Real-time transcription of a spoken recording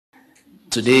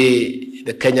Today,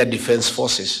 the Kenya Defense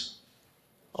Forces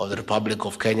of the Republic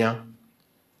of Kenya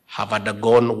have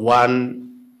undergone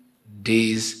 1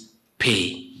 day's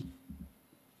pay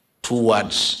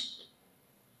towards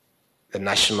the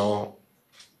National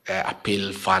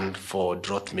Appeal Fund for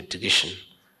Drought Mitigation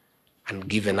and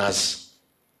given us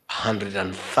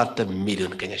 130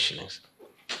 million Kenya shillings.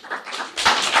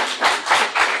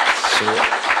 So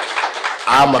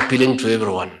I'm appealing to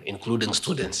everyone, including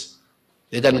students.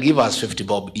 They can give us 50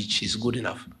 bob each, is good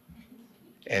enough.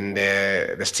 And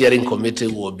the steering committee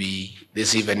will be,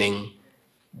 this evening,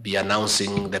 be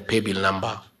announcing the pay bill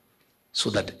number so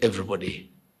that everybody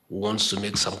who wants to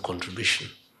make some contribution.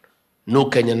 No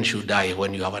Kenyan should die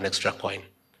when you have an extra coin.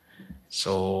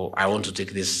 So I want to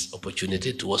take this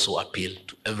opportunity to also appeal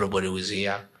to everybody who is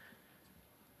here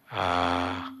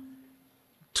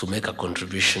to make a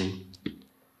contribution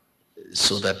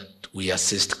so that we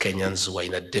assist Kenyans who are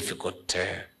in a difficult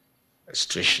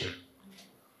situation.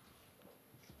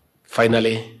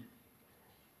 Finally,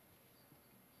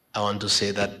 I want to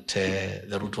say that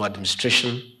the Ruto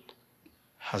administration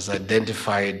has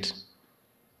identified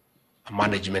a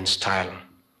management style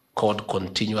called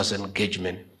continuous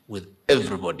engagement with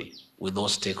everybody, with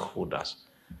those stakeholders.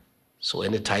 So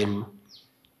anytime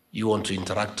you want to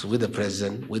interact with the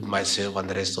president, with myself and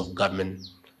the rest of government,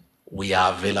 we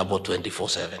are available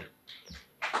 24/7.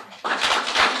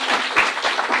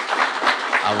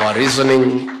 Our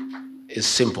reasoning is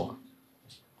simple,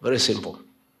 very simple.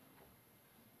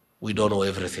 We don't know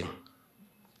everything.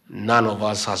 None of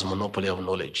us has monopoly of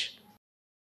knowledge.